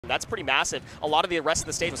That's pretty massive. A lot of the rest of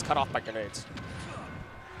the stage was cut off by grenades.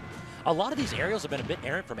 A lot of these aerials have been a bit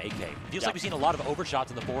errant from AK. Feels like we've seen a lot of overshots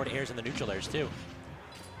in the forward airs and the neutral airs too.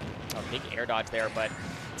 A big air dodge there, but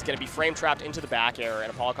it's going to be frame trapped into the back air,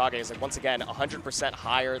 and Apollo Kage is, like, once again, 100%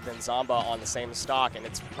 higher than Zamba on the same stock, and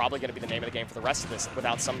it's probably going to be the name of the game for the rest of this.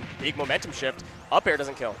 Without some big momentum shift, up air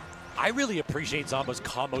doesn't kill. I really appreciate Zamba's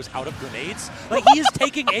combos out of grenades. Like, he is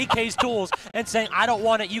taking AK's tools and saying, I don't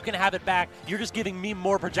want it, you can have it back. You're just giving me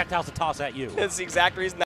more projectiles to toss at you. That's the exact reason